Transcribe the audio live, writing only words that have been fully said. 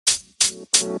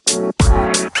What's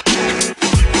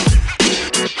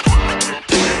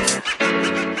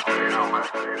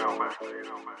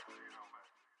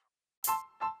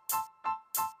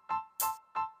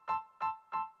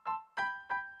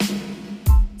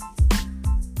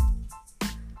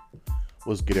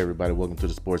good, everybody? Welcome to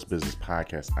the Sports Business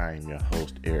Podcast. I am your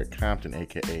host, Eric Compton,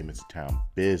 aka Mr. Town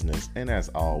Business. And as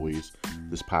always,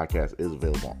 this podcast is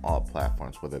available on all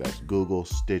platforms, whether that's Google,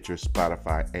 Stitcher,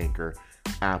 Spotify, Anchor,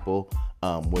 Apple.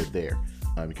 We're there.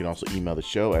 You can also email the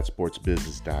show at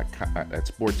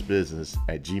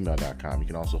sportsbusiness@gmail.com. You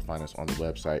can also find us on the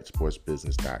website,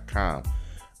 sportsbusiness.com.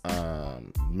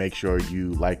 Make sure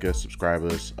you like us, subscribe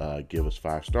us, give us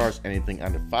 5 stars. Anything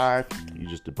under 5, you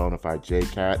just a bona fide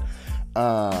J-Cat.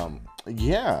 So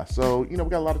we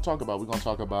got a lot to talk about. We're going to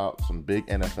talk about some big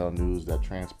NFL news that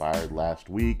transpired last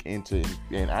week and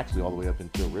actually all the way up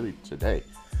until really today.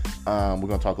 We're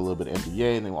going to talk a little bit of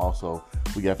NBA, and then also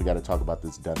we definitely got to talk about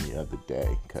this dummy of the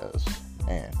day, because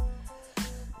man,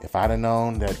 if I'd have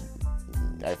known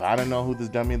who this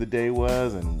dummy of the day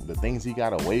was and the things he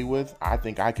got away with, I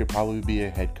think I could probably be a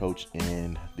head coach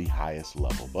in the highest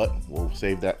level. But we'll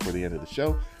save that for the end of the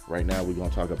show. Right now, we're going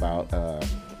to talk about,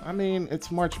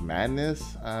 it's March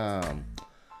Madness. I'm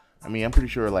pretty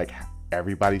sure,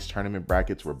 everybody's tournament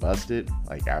brackets were busted,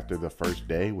 after the first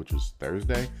day, which was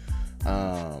Thursday.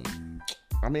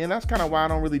 That's kind of why I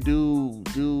don't really do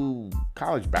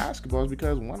college basketball, is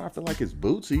because, one, I feel like it's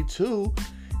bootsy. Two,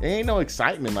 it ain't no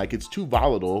excitement. It's too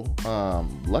volatile.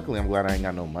 Luckily, I'm glad I ain't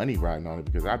got no money riding on it,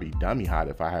 because I'd be dummy hot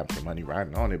if I have some money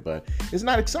riding on it. But it's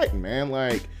not exciting,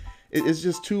 man. It's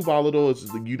just too volatile.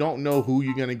 You don't know who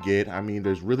you're gonna get.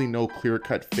 There's really no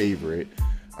clear-cut favorite.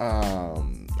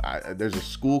 There's a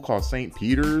school called St.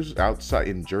 Peter's outside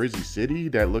in Jersey City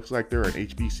that looks like they're an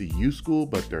HBCU school,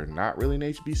 but they're not really an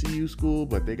HBCU school.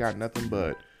 But they got nothing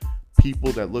but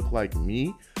people that look like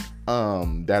me.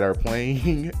 That are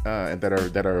playing and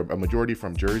that are a majority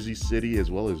from Jersey City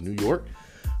as well as New York.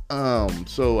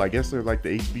 So I guess they're like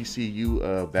the HBCU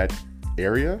of that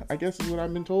area, I guess is what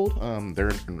I've been told.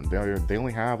 They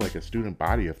only have a student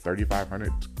body of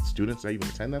 3,500 students that even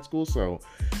attend that school. So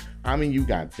you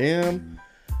got them.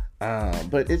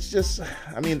 But it's just,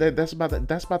 that's about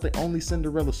the only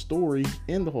Cinderella story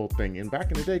in the whole thing. And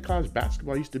back in the day, college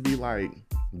basketball used to be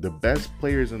the best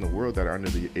players in the world that are under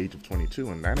the age of 22,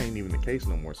 and that ain't even the case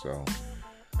no more. So,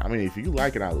 if you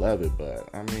like it, I love it. But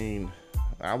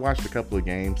I watched a couple of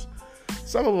games.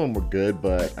 Some of them were good,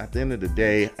 but at the end of the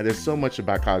day, there's so much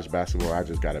about college basketball I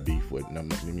just got to beef with.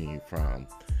 From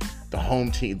the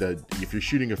home team, if you're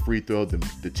shooting a free throw,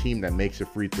 the team that makes a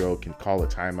free throw can call a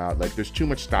timeout. There's too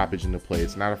much stoppage in the play.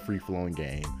 It's not a free flowing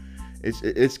game. It's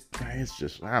just,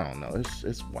 I don't know.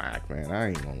 It's whack, man. I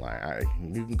ain't gonna lie.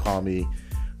 You can call me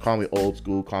old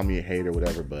school, call me a hater,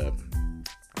 whatever, but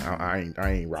I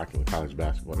ain't rocking with college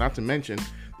basketball. Not to mention,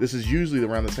 this is usually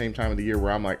around the same time of the year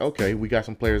where I'm like, okay, we got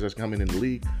some players that's coming in the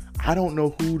league. I don't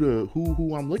know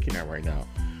who I'm looking at right now.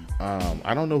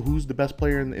 I don't know who's the best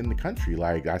player in the country.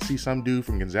 I see some dude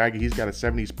from Gonzaga. He's got a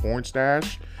 70s porn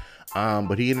stash,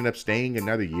 but he ended up staying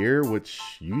another year, which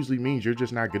usually means you're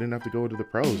just not good enough to go to the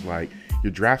pros.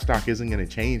 Your draft stock isn't going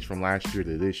to change from last year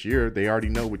to this year. They already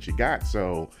know what you got,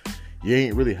 so you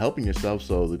ain't really helping yourself.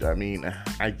 So,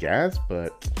 I guess,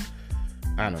 but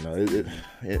I don't know.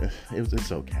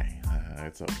 It's okay.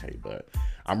 It's okay, but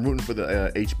I'm rooting for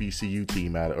the HBCU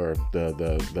team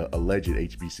the alleged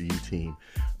HBCU team,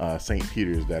 St.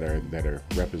 Peter's, that are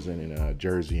representing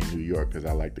Jersey and New York, because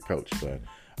I like the coach. But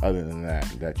other than that,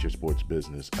 that's your sports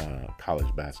business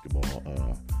college basketball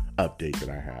update that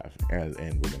I have, and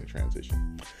we're going to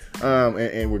transition,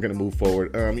 and we're going to move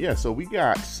forward. So we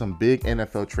got some big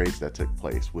NFL trades that took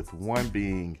place, with one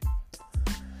being,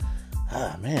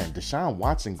 Deshaun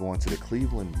Watson going to the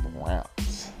Cleveland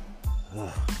Browns.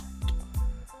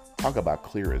 Talk about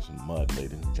clear as mud,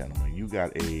 ladies and gentlemen. You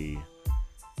got a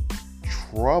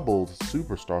troubled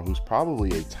superstar who's probably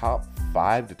a top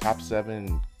 5 to top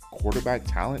 7 quarterback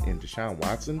talent in Deshaun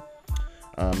Watson.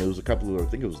 It was I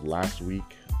think it was last week,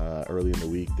 early in the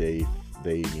week, they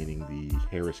meaning the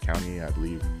Harris County, I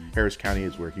believe Harris County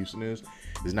is where Houston is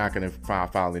not going to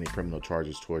file any criminal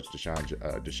charges towards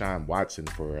Deshaun Watson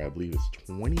for, I believe it's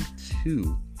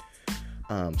 22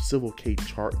 civil case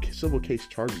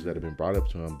charges that have been brought up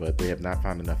to him, but they have not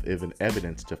found enough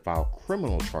evidence to file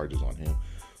criminal charges on him.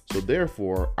 So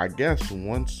therefore, I guess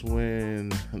when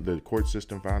the court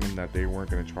system found him that they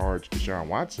weren't going to charge Deshaun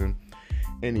Watson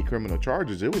any criminal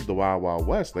charges, it was the Wild Wild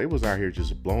West. They was out here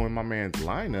just blowing my man's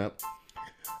lineup,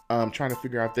 trying to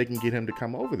figure out if they can get him to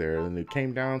come over there. And it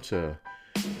came down to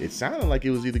it sounded like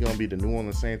it was either going to be the New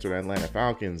Orleans Saints or the Atlanta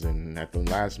Falcons. And at the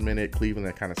last minute,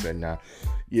 Cleveland kind of said, nah,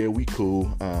 yeah, we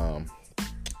cool.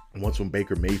 Once when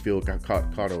Baker Mayfield got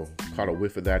caught a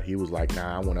whiff of that, he was like,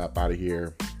 nah, I want up out of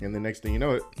here. And the next thing you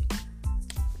know,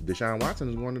 Deshaun Watson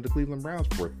is going to the Cleveland Browns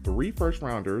for 3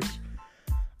 first-rounders,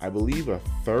 I believe a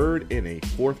 3rd and a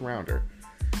 4th rounder.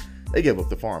 They gave up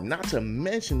the farm. Not to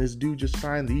mention, this dude just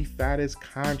signed the fattest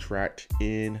contract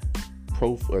in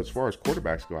as far as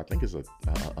quarterbacks go. I think it's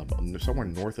somewhere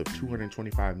north of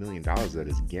 $225 million that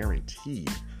is guaranteed.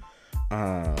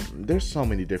 There's so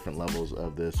many different levels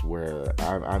of this where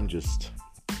I'm just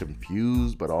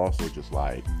confused, but also just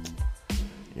like,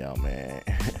 yo, man,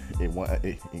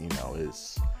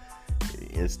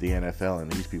 it's the NFL,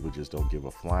 and these people just don't give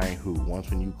a flying hoot. Once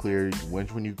when you clear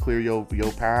your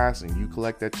pass and you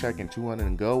collect that check in 200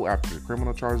 and go after the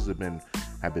criminal charges have been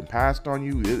passed on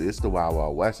you, it's the Wild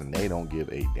Wild West, and they don't give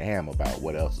a damn about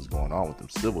what else is going on with them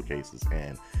civil cases,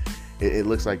 and it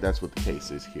looks like that's what the case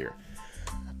is here.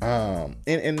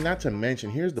 And not to mention,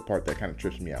 here's the part that kind of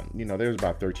trips me out. There's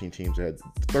about 13 teams that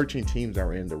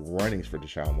were in the runnings for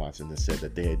Deshaun Watson that said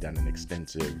that they had done an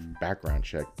extensive background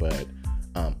check, but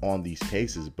on these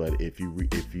cases. But if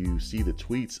you see the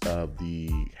tweets of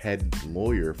the head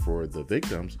lawyer for the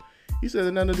victims, he said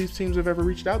that none of these teams have ever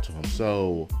reached out to him.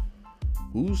 So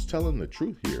who's telling the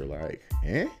truth here? Like,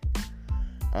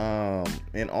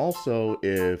 and also,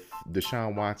 if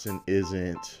Deshaun Watson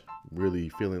isn't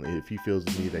really if he feels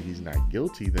to me that he's not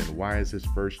guilty, then why is his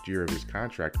first year of his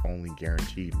contract only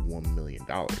guaranteed $1 million?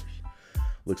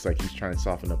 Looks like he's trying to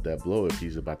soften up that blow if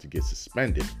he's about to get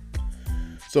suspended.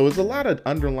 So it's a lot of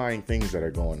underlying things that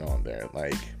are going on there.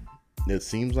 Like, it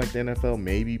seems like the NFL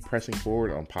may be pressing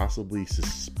forward on possibly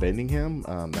suspending him.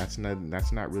 That's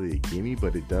not really a gimme,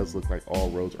 but it does look like all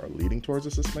roads are leading towards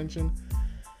a suspension.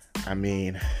 I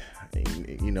mean,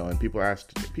 and people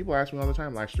asked me all the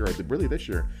time last year, or really this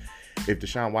year, if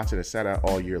Deshaun Watson had sat out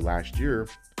all year last year,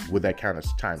 would that count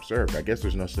as time served? I guess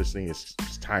there's no such thing as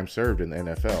time served in the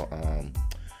NFL.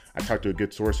 I talked to a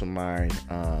good source of mine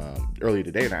earlier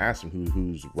today, and I asked him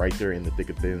who's right there in the thick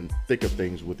of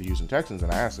things with the Houston Texans,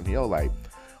 and I asked him,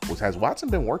 has Watson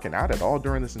been working out at all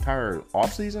during this entire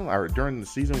offseason, or during the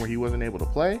season where he wasn't able to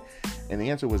play? And the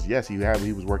answer was yes, he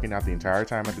was working out the entire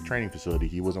time at the training facility.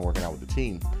 He wasn't working out with the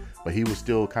team, but he was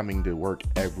still coming to work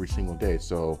every single day.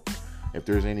 So if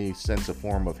there's any sense of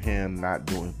form of him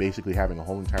basically having a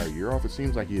whole entire year off, it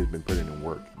seems like he has been putting in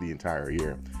work the entire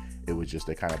year. It was just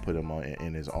they kind of put him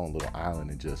in his own little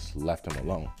island and just left him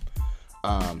alone.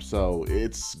 So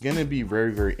it's going to be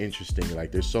very, very interesting.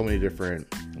 Like, there's so many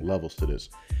different levels to this.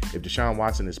 If Deshaun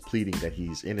Watson is pleading that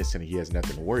he's innocent and he has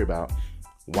nothing to worry about,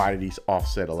 why did he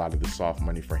offset a lot of the soft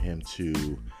money for him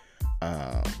to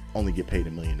only get paid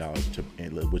 $1 million,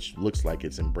 which looks like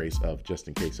it's embrace of just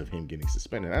in case of him getting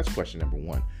suspended? That's question number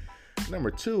one. Number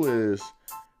two is,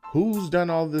 who's done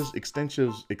all this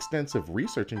extensive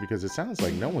researching? Because it sounds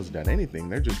like no one's done anything.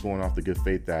 They're just going off the good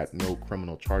faith that no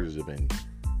criminal charges are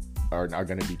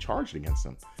going to be charged against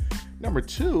them. Number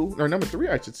three,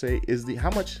 I should say, is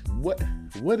what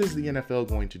is the NFL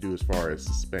going to do as far as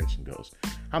suspension goes?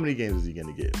 How many games is he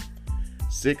going to get?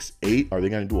 6, 8? Are they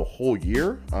going to do a whole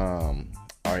year?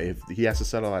 Or if he has to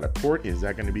settle out of court, is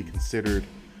that going to be considered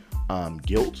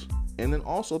guilt? And then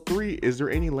also 3, is there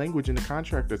any language in the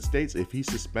contract that states if he's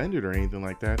suspended or anything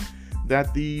like that,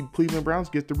 that the Cleveland Browns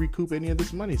get to recoup any of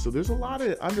this money? So there's a lot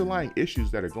of underlying issues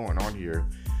that are going on here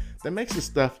that makes this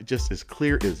stuff just as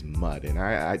clear as mud. And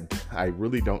I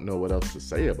really don't know what else to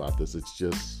say about this. It's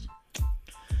just,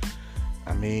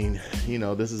 I mean,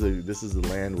 this is a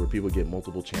land where people get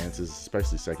multiple chances,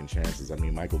 especially second chances. I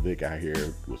mean, Michael Vick out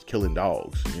here was killing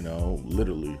dogs,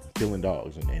 literally killing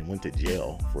dogs, and went to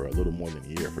jail for a little more than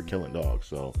a year for killing dogs.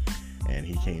 So, and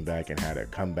he came back and had a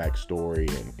comeback story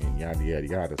and yada, yada,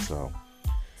 yada. So,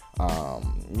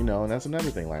 and that's another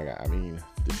thing. Like, I mean,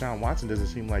 Deshaun Watson doesn't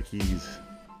seem like he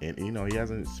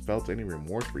hasn't felt any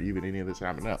remorse for even any of this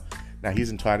happening up. Now,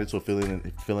 he's entitled to feeling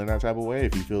that type of way.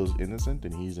 If he feels innocent,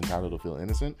 then he's entitled to feel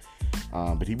innocent.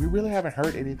 But we really haven't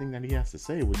heard anything that he has to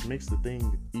say, which makes the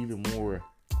thing even more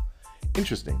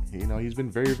interesting. He's been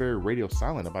very, very radio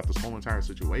silent about this whole entire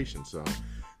situation. So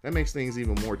that makes things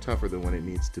even more tougher than what it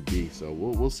needs to be. So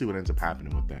we'll see what ends up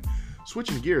happening with that.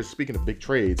 Switching gears, speaking of big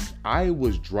trades, I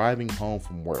was driving home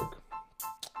from work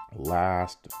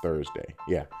last Thursday.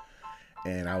 Yeah.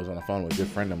 And I was on the phone with a good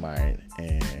friend of mine,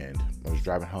 and I was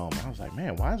driving home, and I was like,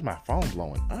 man, why is my phone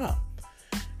blowing up?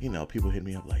 People hit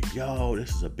me up like, yo,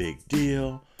 this is a big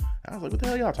deal. And I was like, what the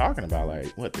hell y'all talking about?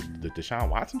 Like, what, the Deshaun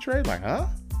Watson trade? Like, huh?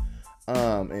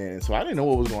 And so I didn't know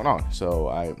what was going on. So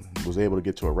I was able to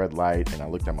get to a red light, and I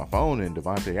looked at my phone, and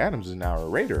Davante Adams is now a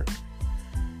Raider.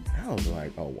 And I was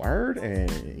like, "A word?" And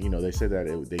they said that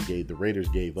the Raiders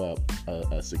gave up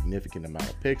a significant amount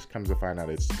of picks. Comes to find out,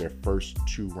 it's their first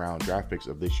 2-round draft picks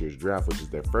of this year's draft, which is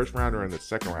their first rounder and the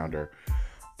second rounder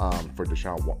for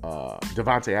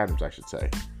Davante Adams, I should say.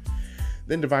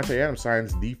 Then Davante Adams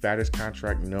signs the fattest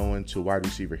contract known to wide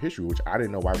receiver history, which I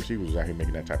didn't know wide receivers was out here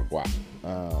making that type of guap.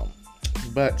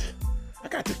 But I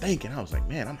got to thinking, I was like,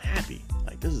 man, I'm happy.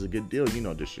 Like, this is a good deal.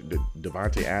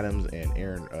 Davante Adams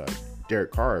and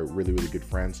Derek Carr are really, really good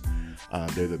friends.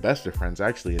 They're the best of friends,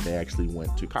 actually, and they actually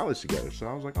went to college together. So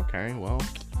I was like, okay, well,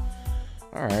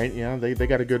 all right. They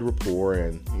got a good rapport,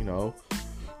 and,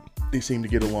 they seem to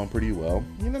get along pretty well.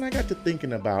 And then I got to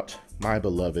thinking about my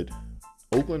beloved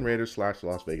Oakland Raiders / Las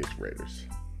Vegas Raiders.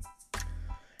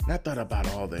 And I thought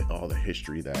about all the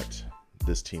history that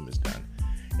this team has done.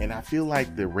 And I feel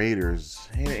like the Raiders,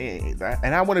 and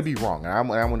I want to be wrong. And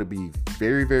I want to be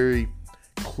very, very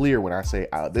clear when I say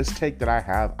this take that I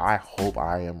have, I hope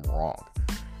I am wrong.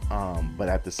 But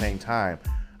at the same time,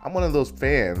 I'm one of those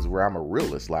fans where I'm a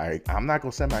realist. Like, I'm not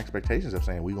going to set my expectations up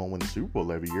saying we're going to win the Super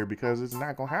Bowl every year, because it's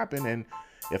not going to happen. And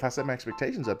if I set my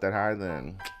expectations up that high,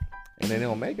 and they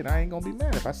don't make it, I ain't going to be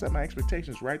mad. If I set my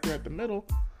expectations right there at the middle,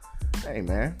 hey,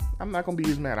 man, I'm not going to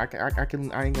be as mad. I ain't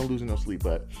going to lose no sleep.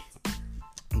 But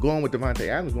going with Davante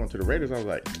Adams going to the Raiders, I was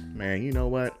like, man, you know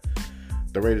what?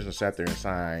 The Raiders have sat there and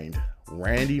signed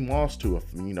Randy Moss to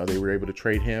they were able to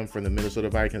trade him from the Minnesota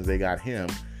Vikings. They got him,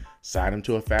 signed him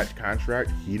to a fat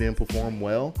contract. He didn't perform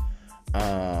well,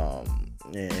 and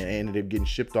ended up getting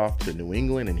shipped off to New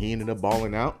England, and he ended up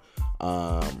balling out.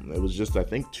 It was just, I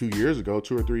think, 2 or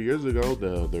 3 years ago,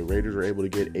 the Raiders were able to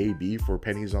get AB for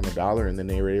pennies on the dollar, and then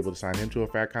they were able to sign him to a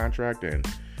fat contract, and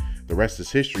the rest is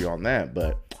history on that.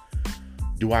 But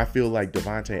do I feel like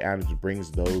Davante Adams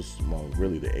brings those, well,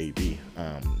 really the AB,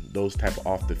 those type of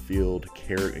off the field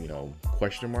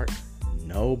question marks?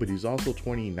 No, but he's also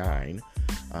 29.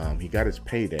 He got his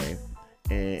payday,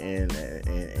 and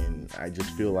I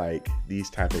just feel like these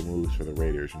type of moves for the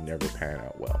Raiders never pan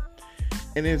out well.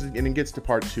 And it gets to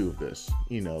part 2 of this.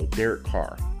 Derek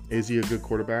Carr, is he a good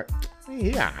quarterback?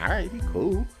 Yeah, all right, he's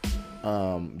cool.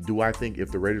 Do I think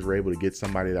if the Raiders were able to get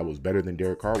somebody that was better than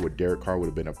Derek Carr, would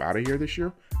have been up out of here this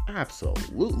year?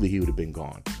 Absolutely, he would have been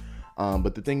gone.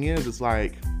 But the thing is, it's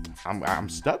like, I'm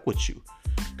stuck with you.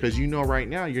 Because right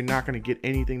now, you're not going to get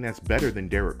anything that's better than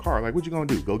Derek Carr. Like, what you going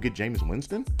to do? Go get Jameis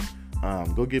Winston?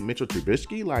 Go get Mitchell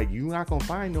Trubisky? Like, you're not going to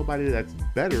find nobody that's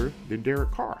better than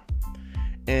Derek Carr.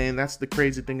 And that's the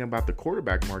crazy thing about the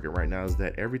quarterback market right now, is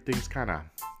that everything's kind of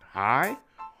high,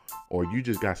 or you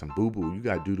just got some boo-boo. You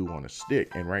got doo-doo on a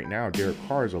stick. And right now, Derek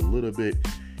Carr is a little bit,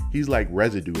 he's like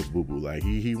residue of boo-boo. Like,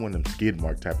 he one of them skid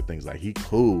mark type of things. Like, he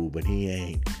cool, but he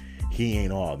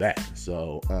ain't all that.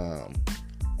 So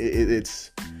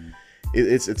it's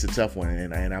a tough one.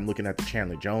 And I'm looking at the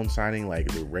Chandler Jones signing.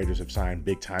 Like, the Raiders have signed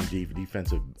big time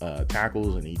defensive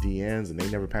tackles and EDNs, and they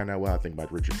never panned out well. I think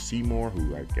about Richard Seymour,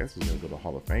 who I guess is going to go to the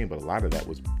Hall of Fame, but a lot of that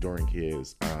was during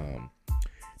his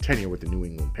tenure with the New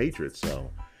England Patriots.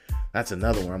 So that's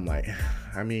another one. I'm like,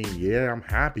 I mean, yeah, I'm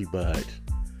happy, but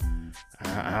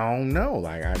I don't know.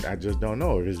 Like, I just don't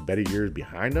know if there's better years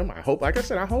behind them. I hope, like I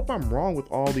said, I hope I'm wrong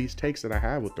with all these takes that I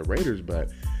have with the Raiders,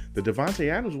 but the Davante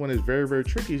Adams one is very, very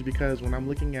tricky, is because when I'm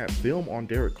looking at film on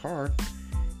Derek Carr,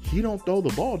 he don't throw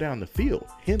the ball down the field.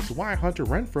 Hence why Hunter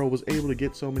Renfrow was able to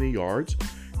get so many yards.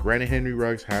 Granted, Henry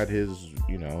Ruggs had his,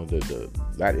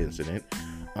 that incident.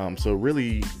 So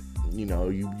really, you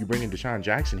bring in Deshaun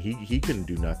Jackson, he couldn't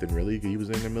do nothing really. He was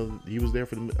he was there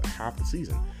for half the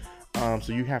season.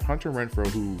 So you have Hunter Renfrow,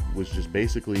 who was just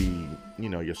basically,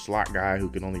 your slot guy who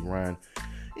can only run,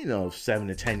 7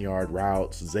 to 10 yard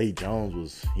routes. Zay Jones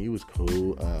was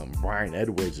cool. Brian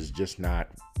Edwards is just not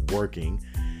working.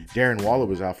 Darren Waller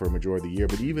was out for a majority of the year,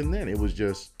 but even then, it was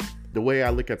just, the way I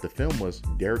look at the film was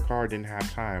Derek Carr didn't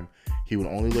have time. He would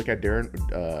only look at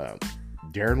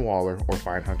Darren Waller or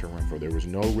find Hunter Renfrow. There was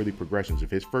no really progressions.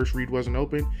 If his first read wasn't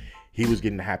open, he was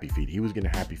getting a happy feet. He was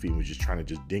just trying to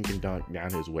just dink and dunk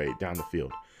down his way, down the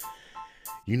field.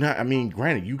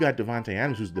 Granted, you got Davante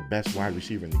Adams, who's the best wide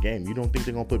receiver in the game. You don't think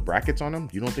they're going to put brackets on him?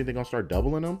 You don't think they're going to start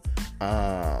doubling him?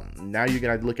 Now you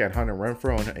got to look at Hunter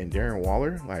Renfrow and Darren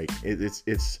Waller. Like,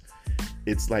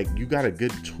 it's like you got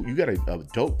a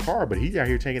dope car, but he's out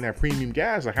here taking that premium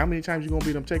gas. Like, how many times you going to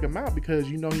beat him, take him out, because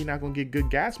he's not going to get good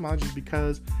gas mileage, just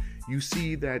because you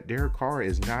see that Derek Carr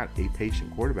is not a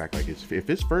patient quarterback. Like, if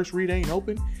his first read ain't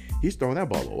open, he's throwing that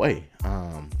ball away.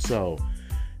 So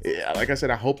Yeah, like I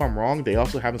said, I hope I'm wrong. They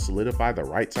also haven't solidified the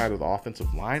right side of the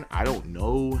offensive line. I don't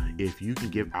know if you can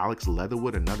give Alex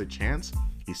Leatherwood another chance.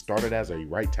 He started as a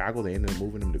right tackle. They ended up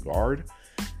moving him to guard.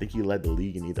 I think he led the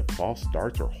league in either false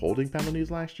starts or holding penalties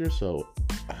last year. So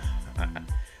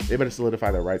they better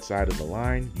solidify the right side of the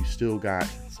line. You still got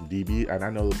some DB, and I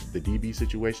know the DB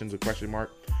situation is a question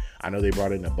mark. I know they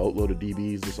brought in a boatload of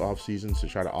DBs this offseason to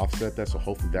try to offset that. So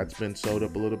hopefully that's been sewed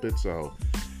up a little bit. So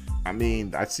I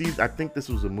mean, I think this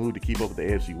was a move to keep up with the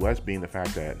AFC West, being the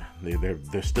fact that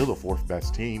they're still the fourth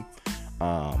best team.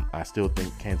 I still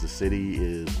think Kansas City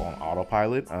is on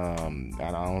autopilot. And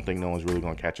I don't think no one's really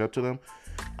going to catch up to them.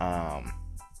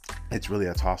 It's really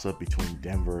a toss-up between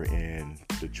Denver and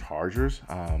the Chargers.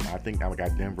 I think I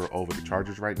got Denver over the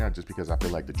Chargers right now just because I feel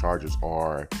like the Chargers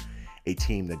are a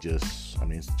team that it's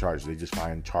the Chargers. They just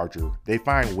they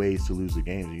find ways to lose the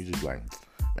games. And you just like,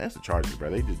 man, it's the Chargers, bro.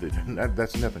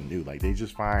 That's nothing new. Like, they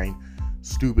just find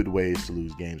stupid ways to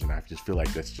lose games, and I just feel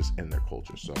like that's just in their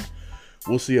culture. So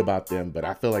we'll see about them, but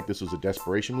I feel like this was a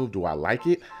desperation move. Do I like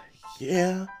it?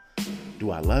 Yeah.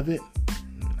 Do I love it?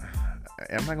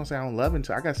 I'm not gonna say I don't love it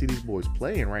until I gotta see these boys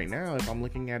playing right now. If I'm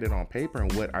looking at it on paper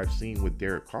and what I've seen with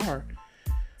Derek Carr,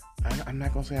 I'm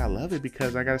not gonna say I love it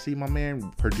because I gotta see my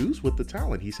man produce with the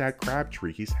talent. He's had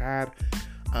Crabtree, he's had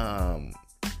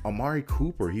Amari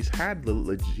Cooper, he's had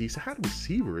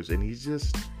receivers, and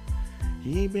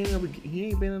he ain't been able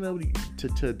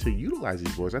to utilize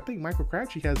these boys. I think Michael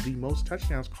Crabtree has the most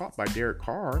touchdowns caught by Derek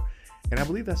Carr, and I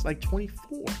believe that's like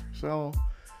 24. So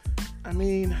I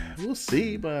mean, we'll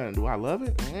see, but do I love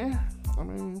it?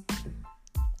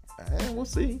 We'll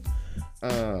see.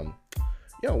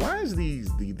 Why is the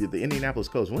Indianapolis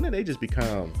Colts, when did they just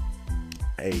become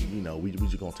we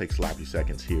just gonna take sloppy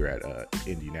seconds here at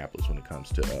Indianapolis when it comes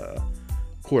to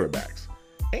quarterbacks?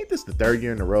 Ain't this the third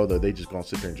year in a row that they just gonna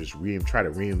sit there and just try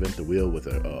to reinvent the wheel with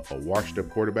a washed up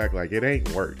quarterback? Like, it ain't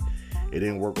worked. It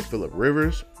didn't work with Phillip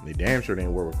Rivers. They damn sure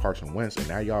didn't work with Carson Wentz. And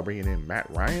now y'all bringing in Matt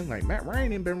Ryan. Like, Matt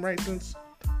Ryan ain't been right since,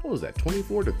 what was that,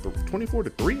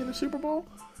 24-3 in the Super Bowl?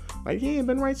 Like, he ain't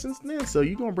been right since then. So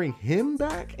you gonna bring him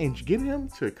back and get him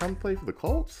to come play for the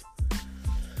Colts?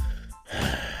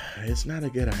 It's not a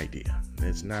good idea.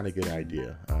 It's not a good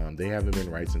idea. They haven't been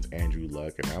right since Andrew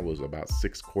Luck, and that was about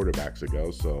 6 quarterbacks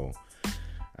ago. So,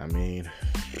 I mean,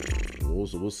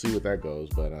 we'll see what that goes.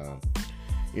 But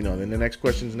then the next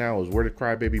questions now is, where did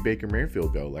crybaby Baker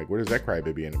Mayfield go? Like, where does that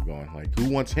crybaby end up going? Like, who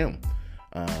wants him?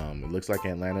 It looks like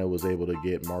Atlanta was able to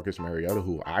get Marcus Mariota,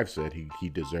 who I've said he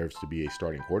deserves to be a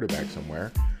starting quarterback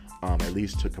somewhere, at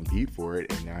least to compete for it.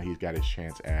 And now he's got his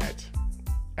chance at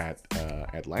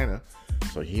Atlanta.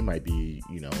 So he might be,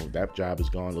 that job is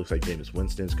gone. Looks like Jameis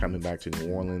Winston's coming back to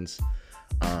New Orleans.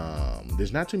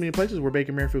 There's not too many places where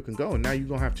Baker Mayfield can go, and now you're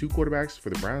gonna have 2 quarterbacks for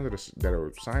the Browns that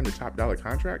are signed to top dollar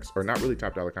contracts, or not really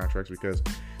top dollar contracts, because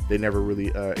they never really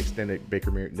extended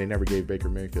they never gave Baker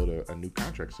Mayfield a new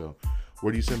contract. So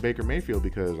where do you send Baker Mayfield?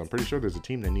 Because I'm pretty sure there's a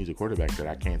team that needs a quarterback that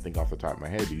I can't think off the top of my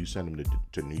head. Do you send him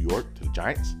to New York, to the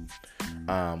Giants?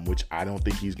 Which I don't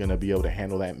think he's gonna be able to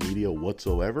handle that media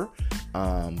whatsoever.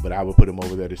 But I would put him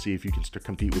over there to see if you can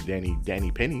compete with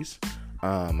Danny Pennies.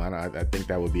 I think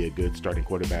that would be a good starting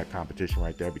quarterback competition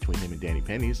right there between him and Danny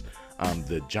Pennies.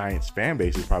 The Giants fan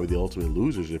base is probably the ultimate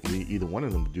losers if either one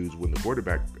of them dudes win the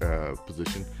quarterback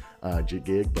position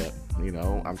gig. But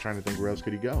I'm trying to think, where else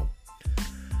could he go?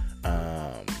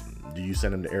 Do you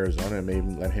send him to Arizona and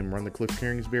maybe let him run the Cliff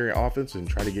Kingsbury offense and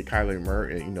try to get Kyler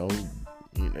Murray? And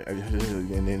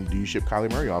then do you ship Kyler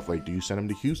Murray off? Like, do you send him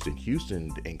to Houston?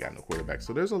 Houston ain't got no quarterback.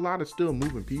 So there's a lot of still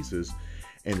moving pieces,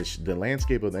 and the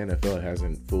landscape of the NFL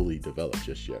hasn't fully developed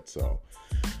just yet. So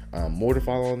more to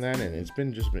follow on that, and it's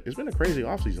been a crazy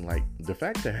offseason. Like, the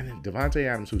fact that Devontae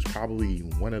Adams, who's probably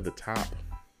one of the top,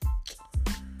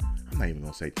 I'm not even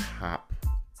gonna say top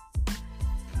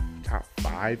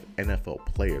 5 NFL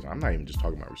players. I'm not even just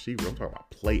talking about receivers. I'm talking about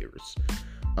players.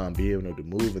 Be able to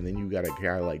move, and then you got a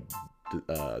guy like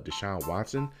Deshaun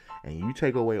Watson, and you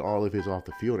take away all of his off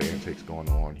the field antics going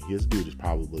on. His dude is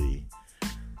probably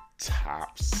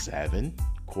top 7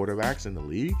 quarterbacks in the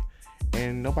league,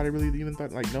 and nobody really even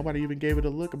thought, like, nobody even gave it a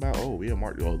look about,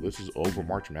 this is over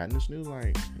March Madness news.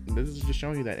 Like, this is just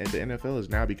showing you that the NFL has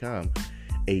now become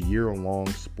a year-long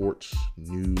sports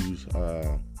news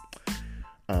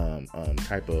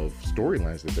type of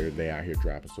storylines that they out here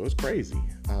dropping. So it's crazy.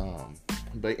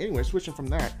 But anyway, switching from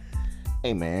that,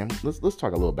 hey man, let's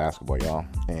talk a little basketball, y'all.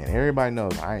 And everybody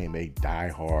knows I am a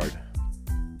diehard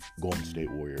Golden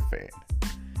State Warrior fan.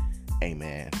 Hey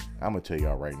man, I'm gonna tell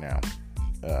y'all right now,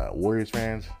 Warriors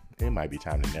fans, it might be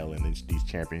time to nail in these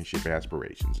championship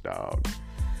aspirations, dog.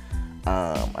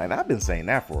 And I've been saying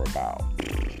that for about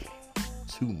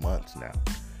 2 months now.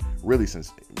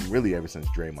 Really ever since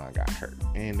Draymond got hurt.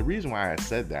 And the reason why I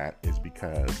said that is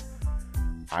because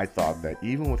I thought that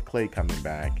even with Klay coming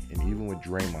back and even with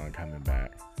Draymond coming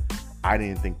back, I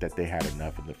didn't think that they had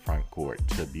enough in the front court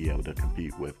to be able to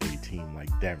compete with a team like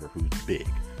Denver, who's big.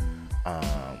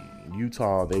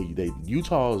 Utah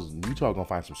gonna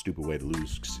find some stupid way to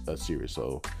lose a series.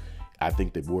 So I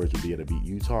think the Warriors would be able to beat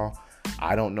Utah.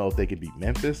 I don't know if they could beat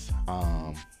Memphis.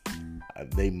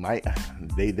 They might.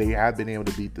 They have been able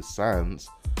to beat the Suns,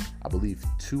 I believe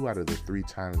 2 out of the 3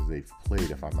 times they've played,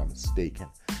 if I'm not mistaken.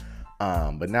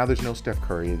 But now there's no Steph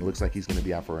Curry. It looks like he's going to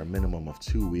be out for a minimum of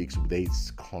 2 weeks. They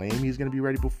claim he's going to be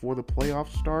ready before the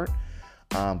playoffs start.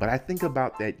 But I think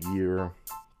about that year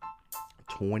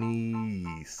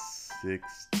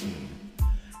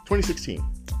 2016.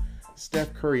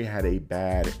 Steph Curry had a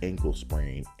bad ankle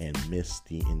sprain and missed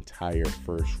the entire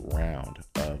first round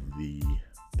of the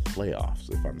playoffs,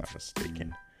 if I'm not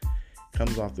mistaken.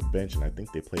 Comes off the bench, and I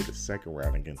think they played the second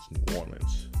round against New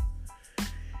Orleans.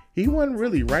 He wasn't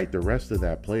really right the rest of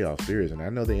that playoff series, and I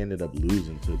know they ended up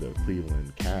losing to the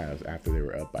Cleveland Cavs after they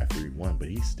were up by 3-1, but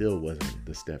he still wasn't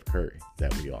the Steph Curry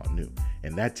that we all knew.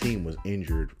 And that team was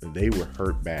injured. They were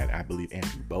hurt bad. I believe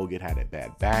Andrew Bogut had a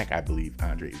bad back. I believe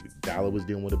Andre Iguodala was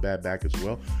dealing with a bad back as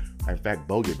well. In fact,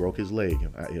 Bogut broke his leg,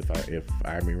 if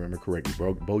I remember correctly.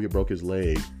 Bogut broke his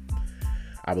leg,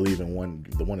 I believe, in one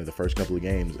of the first couple of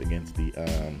games against the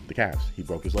Cavs. He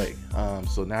broke his leg.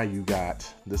 So now you got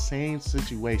the same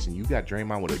situation. You got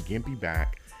Draymond with a gimpy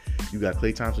back. You got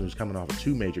Klay Thompson, who's coming off of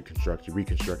 2 major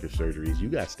reconstructive surgeries. You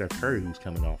got Steph Curry, who's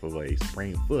coming off of a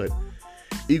sprained foot.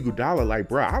 Iguodala, like,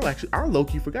 bro, I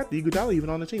low-key forgot the Iguodala even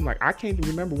on the team. Like, I can't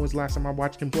remember when's the last time I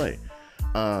watched him play.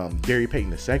 Gary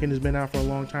Payton II has been out for a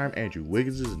long time. Andrew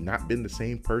Wiggins has not been the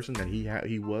same person that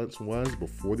he was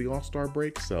before the All-Star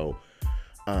break. So,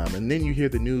 and then you hear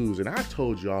the news, and I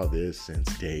told y'all this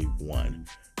since day one.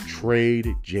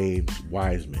 Trade James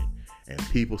Wiseman. And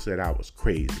people said I was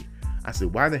crazy. I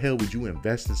said, why the hell would you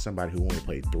invest in somebody who only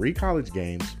played 3 college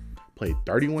games, played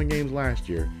 31 games last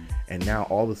year, and now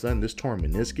all of a sudden this torn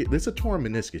meniscus, this is a torn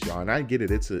meniscus, y'all, and I get it,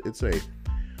 it's a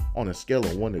on a scale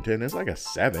of 1 to 10, it's like a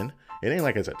 7. It ain't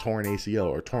like it's a torn ACL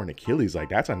or torn Achilles, like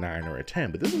that's a 9 or a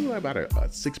 10, but this is about a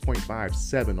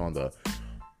 6.57 on the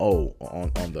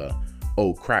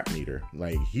crap meter.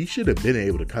 Like, he should have been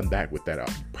able to come back with that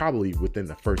probably within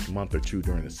the first month or 2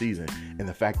 during the season. And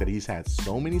the fact that he's had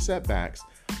so many setbacks,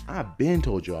 I've been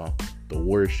told y'all the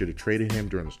Warriors should have traded him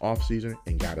during this offseason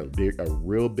and got a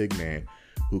real big man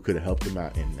who could have helped him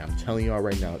out. And I'm telling y'all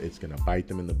right now, it's going to bite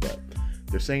them in the butt.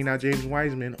 They're saying now James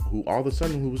Wiseman, who all of a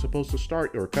sudden, who was supposed to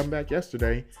start or come back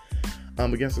yesterday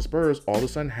against the Spurs, all of a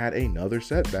sudden had another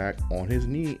setback on his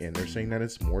knee, and they're saying that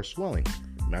it's more swelling.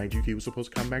 Mind you, he was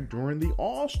supposed to come back during the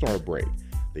All-Star break.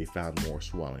 They found more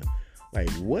swelling. Like,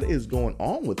 what is going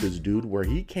on with this dude where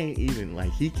he can't even,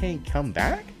 like, he can't come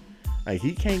back? Like,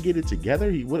 he can't get it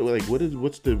together?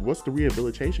 What's the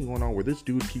rehabilitation going on where this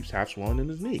dude keeps half swelling in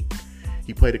his knee?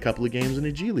 He played a couple of games in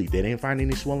the G League. They didn't find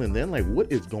any swelling then. Like,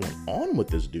 what is going on with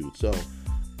this dude? So,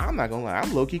 I'm not gonna lie,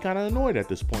 I'm low-key kind of annoyed at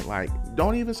this point. Like,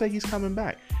 don't even say he's coming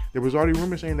back. There was already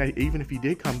rumors saying that even if he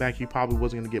did come back, he probably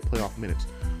wasn't gonna get playoff minutes.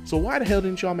 So why the hell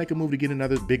didn't y'all make a move to get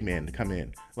another big man to come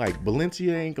in? Like,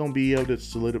 Valencia ain't gonna be able to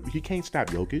solidify. He can't stop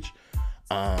Jokic.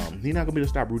 He's not gonna be able to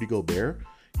stop Rudy Gobert.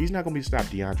 He's not gonna be able to stop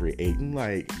DeAndre Ayton.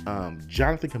 Like,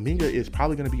 Jonathan Kuminga is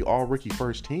probably gonna be all rookie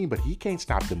first team, but he can't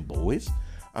stop them boys.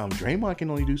 Draymond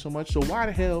can only do so much. So why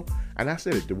the hell? And I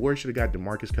said it, the Warriors should have got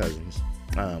DeMarcus Cousins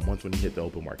once when he hit the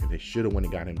open market. They should have went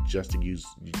and got him just to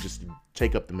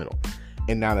take up the middle.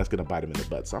 And now that's going to bite him in the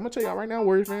butt. So I'm going to tell y'all right now,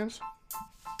 Warriors fans,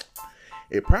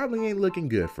 it probably ain't looking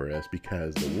good for us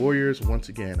because the Warriors, once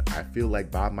again, I feel like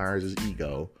Bob Myers'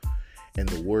 ego and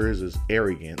the Warriors'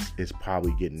 arrogance is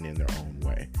probably getting in their own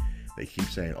way. They keep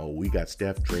saying, oh, we got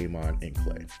Steph, Draymond, and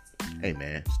Klay. Hey,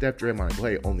 man, Steph, Draymond, and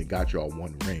Klay only got y'all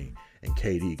 1 ring, and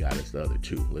KD got us the other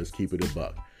 2. Let's keep it a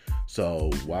buck. So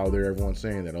while everyone's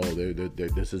saying that,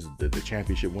 this is the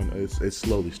championship win, it's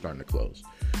slowly starting to close.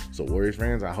 So Warriors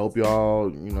fans, I hope y'all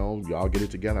get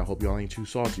it together. I hope y'all ain't too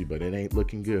salty, but it ain't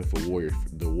looking good for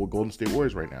the Golden State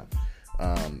Warriors right now.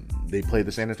 They played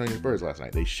the San Antonio Spurs last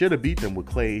night. They should have beat them with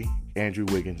Klay, Andrew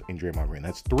Wiggins, and Draymond Green.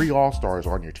 That's 3 All-Stars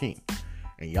on your team.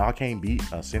 And y'all can't beat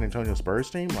a San Antonio Spurs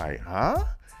team? Like, huh?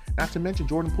 Not to mention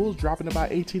Jordan Poole's dropping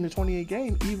about 18 to 28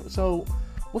 games. So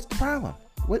what's the problem?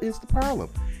 What is the problem?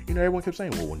 Everyone kept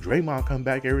saying, well, when Draymond come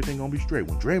back, everything gonna be straight.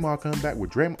 When Draymond come back,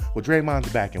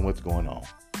 Draymond's back, and what's going on?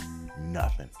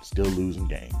 Nothing. Still losing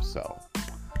games. So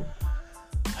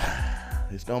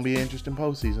it's gonna be an interesting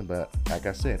postseason. But like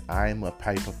I said, I am the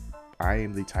type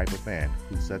of fan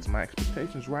who sets my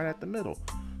expectations right at the middle,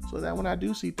 so that when I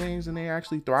do see things and they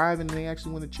actually thrive and they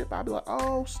actually win the chip, I'll be like,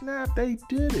 oh snap, they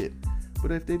did it.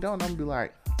 But if they don't, I'm gonna be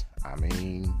like, I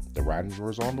mean, the writing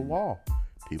was on the wall.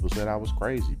 People said I was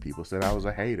crazy. People said I was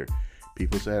a hater.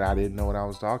 People said I didn't know what I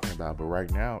was talking about. But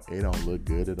right now, it don't look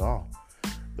good at all.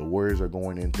 The Warriors are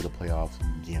going into the playoffs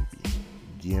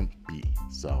gimpy.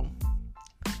 So,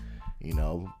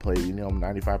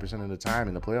 95% of the time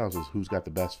in the playoffs is who's got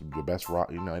the best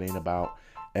rock. It ain't about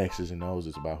X's and O's.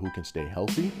 It's about who can stay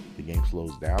healthy. The game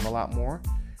slows down a lot more.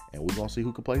 And we're going to see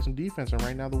who can play some defense. And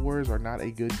right now, the Warriors are not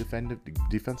a good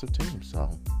defensive team. So,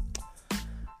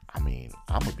 I mean,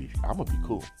 I'm gonna be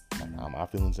cool. My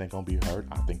feelings ain't gonna be hurt.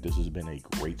 I think this has been a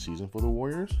great season for the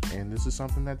Warriors, and this is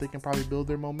something that they can probably build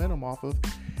their momentum off of.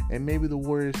 And maybe the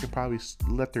Warriors can probably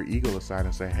let their ego aside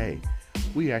and say, "Hey,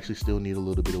 we actually still need a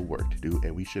little bit of work to do,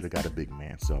 and we should have got a big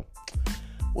man." So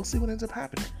we'll see what ends up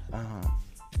happening.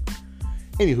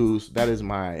 Anywho's, that is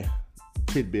my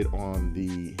tidbit on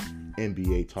the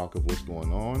NBA talk of what's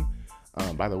going on.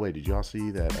 By the way, did y'all see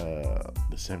that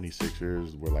the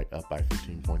 76ers were like up by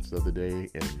 15 points the other day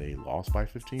and they lost by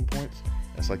 15 points?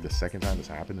 That's like the second time this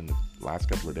happened in the last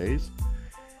couple of days.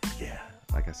 Yeah,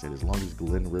 like I said, as long as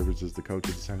Glenn Rivers is the coach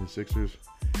of the 76ers,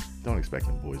 don't expect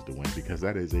them boys to win, because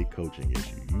that is a coaching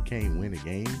issue. You can't win a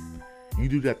game. You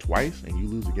do that twice and you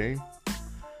lose a game. I'm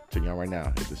telling y'all right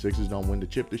now, if the Sixers don't win the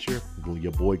chip this year,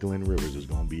 your boy Glenn Rivers is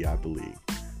going to be out the league.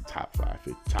 Top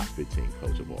 15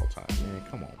 coach of all time. Man,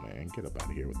 come on, man. Get up out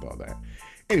of here with all that.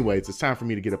 Anyways, it's time for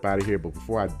me to get up out of here. But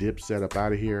before I set up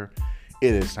out of here,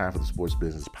 it is time for the Sports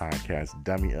Business Podcast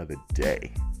Dummy of the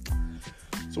Day.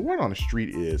 So word on the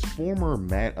street is former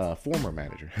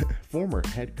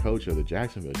head coach of the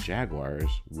Jacksonville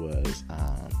Jaguars was,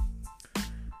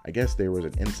 I guess there was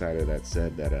an insider that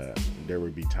said that there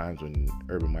would be times when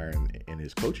Urban Meyer and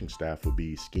his coaching staff would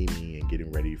be scheming and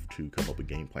getting ready to come up with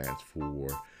game plans for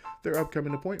their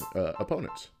upcoming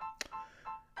opponents.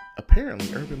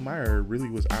 Apparently, Urban Meyer really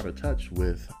was out of touch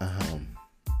with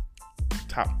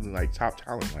top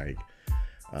talent.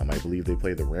 I believe they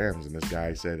play the Rams, and this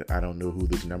guy said, "I don't know who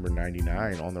this number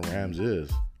 99 on the Rams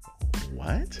is."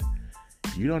 What?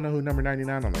 You don't know who number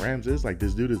 99 on the Rams is? Like,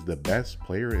 this dude is the best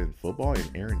player in football, and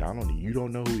Aaron Donald, and you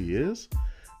don't know who he is?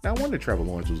 No wonder Trevor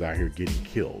Lawrence was out here getting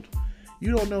killed.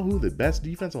 You don't know who the best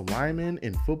defensive lineman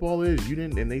in football is? You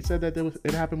didn't, and they said that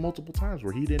it happened multiple times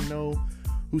where he didn't know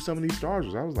who some of these stars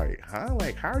was. I was like, huh?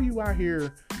 Like, how are you out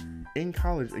here in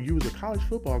college? You was a college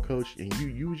football coach, and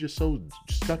you were just so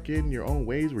stuck in your own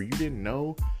ways where you didn't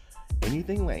know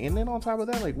anything. Like, and then on top of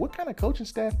that, like, what kind of coaching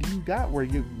staff do you got where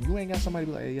you ain't got somebody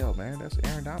be like, "Hey, yo, man, that's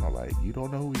Aaron Donald." Like, you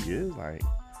don't know who he is. Like,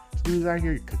 this dude's out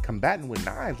here combating with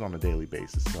knives on a daily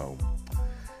basis. So,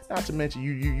 not to mention,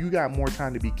 you got more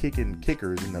time to be kicking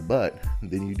kickers in the butt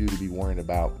than you do to be worrying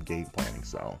about game planning.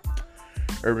 So,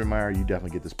 Urban Meyer, you definitely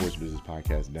get the Sports Business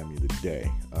Podcast Dummy of the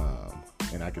Day.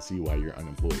 And I can see why you're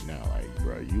unemployed now. Like,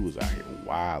 bro, you was out here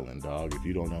wilding, dog. If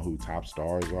you don't know who top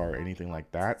stars are or anything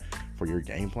like that for your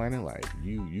game planning, like,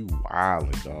 you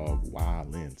wilding, dog,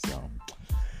 wilding. So,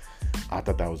 I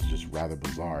thought that was just rather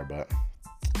bizarre, but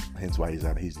hence why he's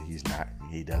not,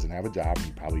 he doesn't have a job.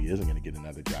 He probably isn't going to get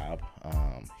another job.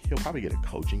 He'll probably get a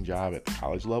coaching job at the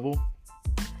college level,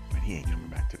 but he ain't coming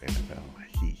back to the NFL.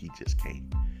 He just can't.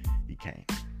 He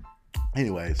can't.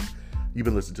 Anyways, you've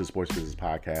been listening to the Sports Business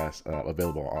Podcast,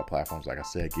 available on all platforms. Like I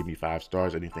said, give me 5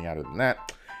 stars. Anything other than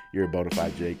that, you're a bona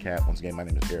fide JCat. Once again, my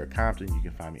name is Eric Compton. You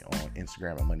can find me on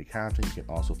Instagram at Money Compton. You can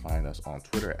also find us on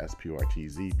Twitter at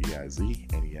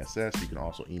SPRTZBIZNESS. You can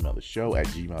also email the show at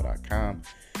gmail.com.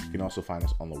 You can also find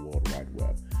us on the World Wide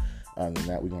Web. Other than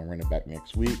that, we're going to run it back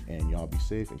next week. And y'all be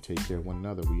safe and take care of one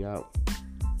another. We out.